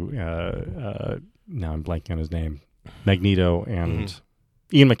next to, now I'm blanking on his name, Magneto and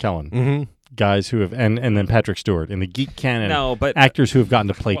Ian McKellen. Guys who have, and then Patrick Stewart in the geek canon, actors who have gotten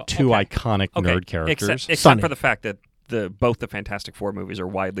to play two iconic nerd characters. Except for the fact that both the Fantastic Four movies are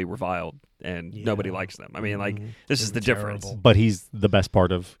widely reviled and nobody likes them. I mean, this is the difference. But he's the best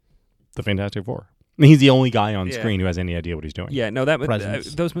part of the Fantastic Four. And he's the only guy on screen who has any idea what he's doing. Yeah, no,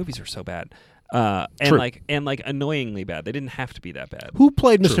 those movies are so bad. True. and annoyingly bad. They didn't have to be that bad. Who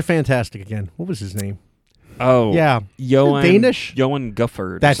played Mr. Fantastic again? What was his name? Oh, yeah, Johan, Danish. Johan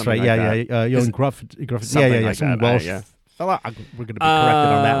Gufford. That's or right. something like that. Johan Gruff. Something Some like Welsh that. fella. We're going to be corrected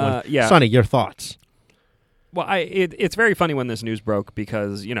on that one. Yeah. Sonny, your thoughts? Well, it's very funny when this news broke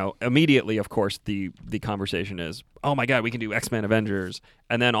because, immediately, of course, the conversation is, oh my God, we can do X-Men Avengers.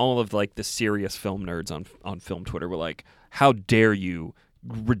 And then all of the serious film nerds on film Twitter were like, how dare you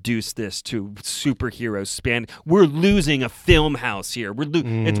reduce this to superheroes we're losing a film house here.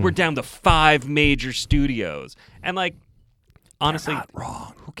 We're down to 5 major studios. And honestly, not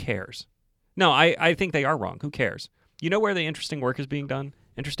wrong. Who cares? No, I think they are wrong. Who cares? You know where the interesting work is being done?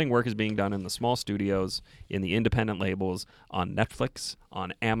 Interesting work is being done in the small studios, in the independent labels, on Netflix,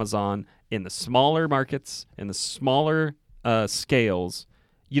 on Amazon, in the smaller markets, in the smaller scales.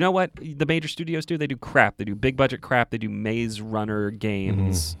 You know what the major studios do? They do crap. They do big budget crap. They do Maze Runner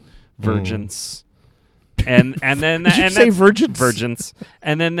games, Virgins, and then Did you say Virgins? Virgins,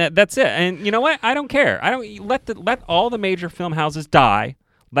 and then that's it. And you know what? I don't care. I don't let all the major film houses die.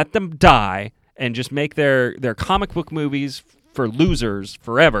 Let them die and just make their comic book movies for losers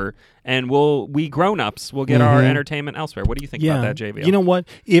forever, and we grown-ups will get our entertainment elsewhere. What do you think about that, JVL? You know what?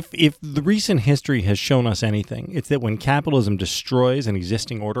 If the recent history has shown us anything, it's that when capitalism destroys an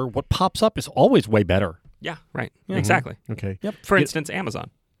existing order, what pops up is always way better. Yeah, right. Exactly. Okay. Yep. For instance, Amazon.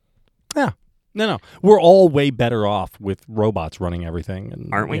 Yeah. No. We're all way better off with robots running everything and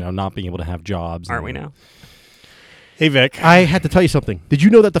aren't we? Not being able to have jobs. Aren't we now? Hey, Vic. I had to tell you something. Did you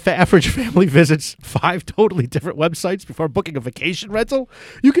know that the average family visits 5 totally different websites before booking a vacation rental?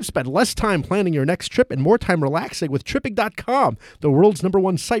 You can spend less time planning your next trip and more time relaxing with Tripping.com, the world's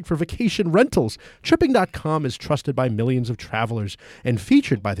 #1 site for vacation rentals. Tripping.com is trusted by millions of travelers and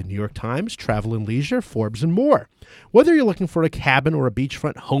featured by the New York Times, Travel and Leisure, Forbes, and more. Whether you're looking for a cabin or a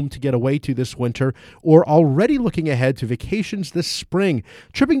beachfront home to get away to this winter or already looking ahead to vacations this spring,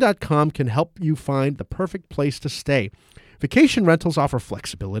 Tripping.com can help you find the perfect place to stay. Vacation rentals offer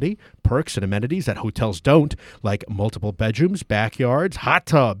flexibility, perks, and amenities that hotels don't, like multiple bedrooms, backyards, hot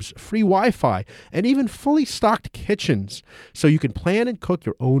tubs, free Wi-Fi, and even fully stocked kitchens. So you can plan and cook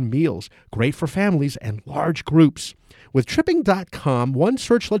your own meals, great for families and large groups. With Tripping.com, one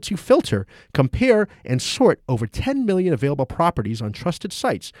search lets you filter, compare, and sort over 10 million available properties on trusted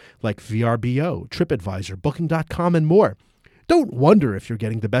sites like VRBO, TripAdvisor, Booking.com, and more. Don't wonder if you're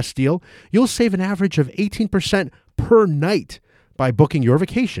getting the best deal. You'll save an average of 18% per night by booking your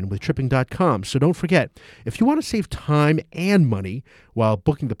vacation with Tripping.com. So don't forget, if you want to save time and money while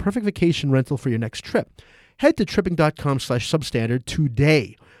booking the perfect vacation rental for your next trip, head to Tripping.com/substandard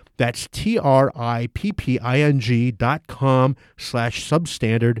today. That's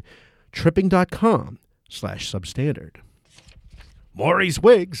TRIPPING.com/substandard, Tripping.com/substandard. Maury's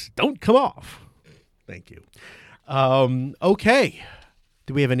wigs don't come off. Thank you. Okay.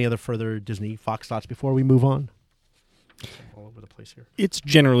 Do we have any other further Disney Fox thoughts before we move on? All over the place here. It's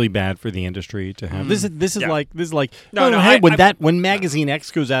generally bad for the industry to have this is like when Magazine X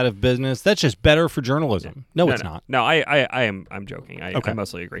goes out of business, that's just better for journalism. No, it's not. No, I'm joking. I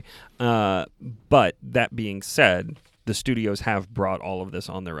mostly agree. But that being said, the studios have brought all of this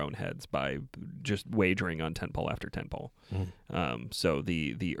on their own heads by just wagering on tentpole after tentpole. So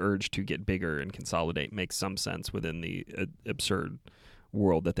the urge to get bigger and consolidate makes some sense within the absurd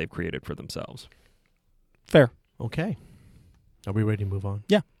world that they've created for themselves. Fair. Okay. Are we ready to move on?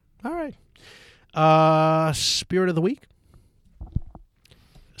 Yeah. All right. Spirit of the Week.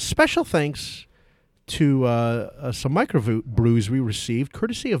 Special thanks to some microbrews we received,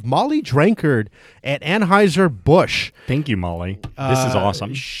 courtesy of Molly Drankard at Anheuser-Busch. Thank you, Molly. This is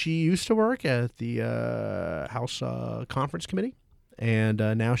awesome. She used to work at the House Conference Committee, and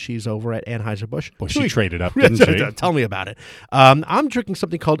now she's over at Anheuser-Busch. Well, she traded up, didn't she? Tell me about it. I'm drinking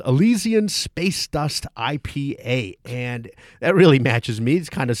something called Elysian Space Dust IPA, and that really matches me. It's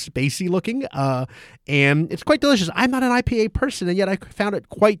kind of spacey looking, and it's quite delicious. I'm not an IPA person, and yet I found it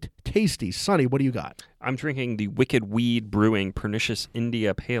quite tasty. Sonny, what do you got? I'm drinking the Wicked Weed Brewing Pernicious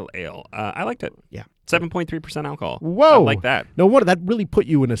India Pale Ale. I liked it. Yeah. 7.3% alcohol. Whoa. I like that. No wonder. That really put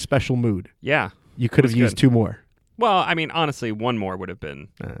you in a special mood. Yeah. You could have used 2 more. Well, I mean, honestly, 1 more would have been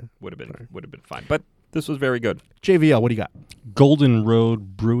fine. But this was very good. JVL, what do you got? Golden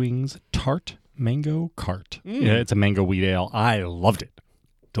Road Brewing's Tart Mango Cart. Yeah, it's a mango wheat ale. I loved it.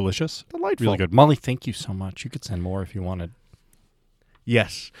 Delicious. Delightful. Really good. Molly, thank you so much. You could send more if you wanted.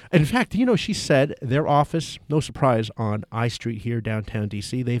 Yes. In fact, she said their office, no surprise, on I Street here, downtown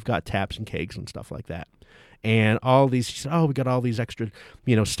D.C., they've got taps and kegs and stuff like that. And all these, she said, we got all these extra,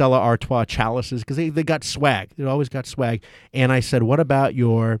 Stella Artois chalices because they got swag. They always got swag. And I said, what about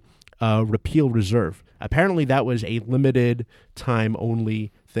your repeal reserve? Apparently that was a limited time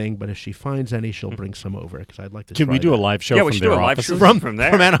only thing, but if she finds any, she'll bring some over because I'd like to Can try we do that. a live show Yeah, from we should their do a live offices? show from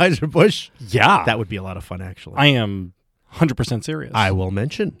there. From Anheuser-Busch? Yeah. That would be a lot of fun, actually. I am 100% serious. I will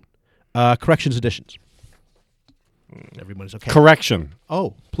mention corrections editions. Everybody's okay. Correction.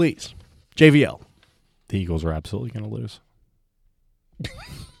 Oh, please. JVL. The Eagles are absolutely going to lose.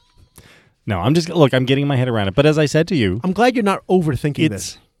 No, I'm getting my head around it. But as I said to you, I'm glad you're not overthinking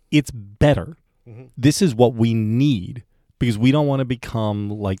this. it's better. Mm-hmm. This is what we need because we don't want to become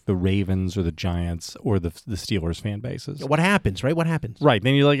like the Ravens or the Giants or the Steelers fan bases. What happens, right? What happens? Right.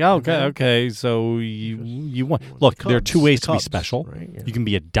 Then you're like, okay, so you want. Look, there are two ways to be special. Right? Yeah. You can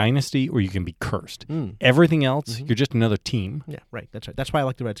be a dynasty or you can be cursed. Everything else, you're just another team. Yeah, right. That's right. That's why I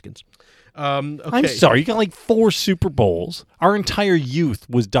like the Redskins. Okay. I'm sorry, you got like 4 Super Bowls. Our entire youth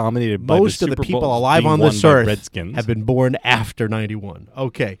was dominated by most the of the Super people Bowls alive being on won this by earth Redskins. have been born after 91.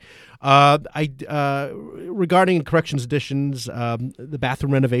 Okay. Regarding corrections editions, the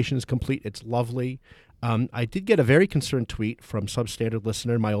bathroom renovation is complete. It's lovely. I did get a very concerned tweet from Substandard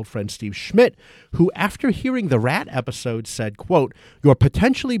listener, my old friend Steve Schmidt, who, after hearing the rat episode, said, quote, "Your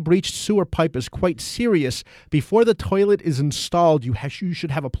potentially breached sewer pipe is quite serious. Before the toilet is installed, you should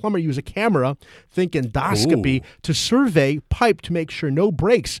have a plumber use a camera, think endoscopy, to survey pipe to make sure no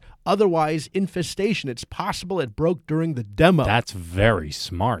breaks. Otherwise, infestation. It's possible it broke during the demo." That's very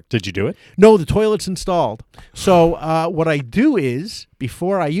smart. Did you do it? No, the toilet's installed. So what I do is,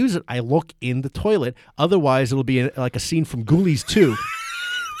 before I use it, I look in the toilet. Otherwise, it'll be like a scene from Ghoulies 2.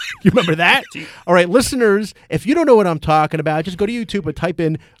 You remember that? All right, listeners, if you don't know what I'm talking about, just go to YouTube and type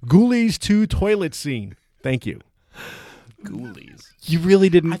in Ghoulies 2 toilet scene. Thank you. Ghoulies. You really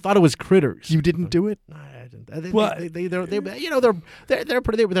didn't. I thought it was Critters. You didn't do it? I didn't. What? They're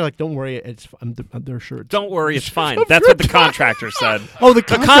pretty. They're like, don't worry, they're sure. Don't worry, it's fine. That's what the contractor said. Oh, the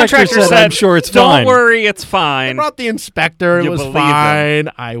contractor said, I'm sure it's fine. Don't worry, it's fine. I brought the inspector. It You was believe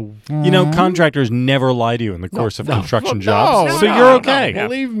fine. Contractors never lie to you in the course of construction jobs, no, so no, you're okay. No,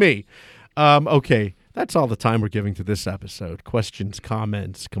 believe me. Okay. That's all the time we're giving to this episode. Questions,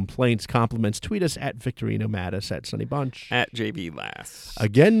 comments, complaints, compliments. Tweet us at Victorino Mattis, at Sunny Bunch. At JB Lass.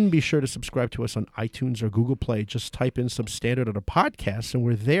 Again, be sure to subscribe to us on iTunes or Google Play. Just type in Substandard on a podcast, and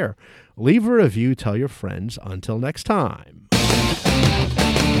we're there. Leave a review. Tell your friends. Until next time.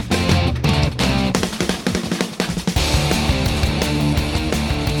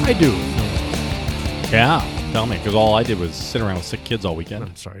 I do. Yeah, tell me, because all I did was sit around with sick kids all weekend.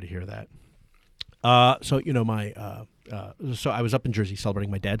 I'm sorry to hear that. So I was up in Jersey celebrating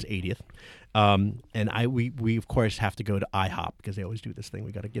my dad's 80th, and we of course have to go to IHOP because they always do this thing.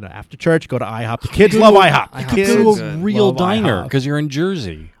 We got to after church go to IHOP. The kids love IHOP. You could go to a real love diner IHOP. because you're in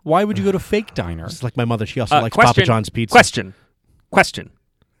Jersey. Why would you go to fake diner? It's like my mother. She also likes Papa John's pizza. Question.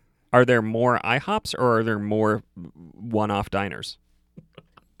 Are there more IHOPs or are there more one-off diners?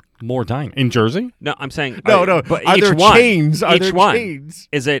 More diner in Jersey? No, I'm saying No. But Are each there one, chains? Are each there one. chains?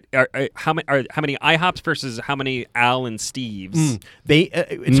 Is it how many IHOPs versus how many Al and Steves?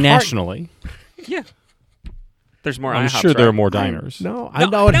 It's Nationally. Yeah, there's more. I'm IHOPs, sure there are right? more diners. I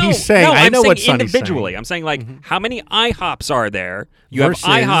know what he's saying. No, I know I'm what saying Sonny's individually. saying. I'm saying how many IHOPs are there? You Versus-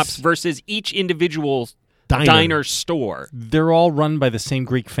 have IHOPs versus each individual diner store. They're all run by the same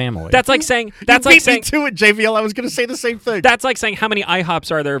Greek family. That's like saying. You beat me to it, JVL. I was going to say the same thing. That's like saying how many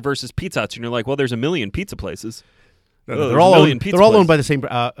IHOPs are there versus Pizza Huts, and you're like, well, there's a million pizza places. They're all owned by the same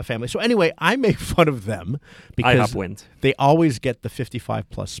family. So anyway, I make fun of them because IHOP wins. they always get the 55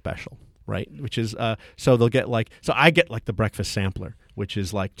 plus special, right? Which is so they'll get I get the breakfast sampler, which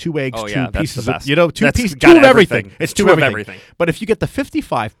is like 2 eggs, Oh, 2 yeah, that's pieces the of best. two That's pieces, got two of everything. everything. It's Two two of of everything. But if you get the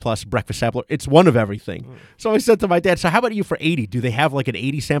 55 plus breakfast sampler, it's one of everything. So I said to my dad, "So how about you for 80? Do they have like an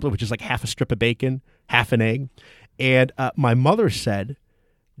 80 sampler, which is like half a strip of bacon, half an egg?" And my mother said,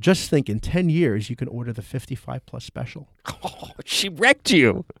 "Just think, in 10 years, you can order the 55 plus special." Oh, she wrecked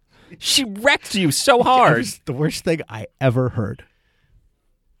you. She wrecked you so It hard. was the worst thing I ever heard.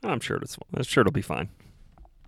 I'm sure it'll be fine.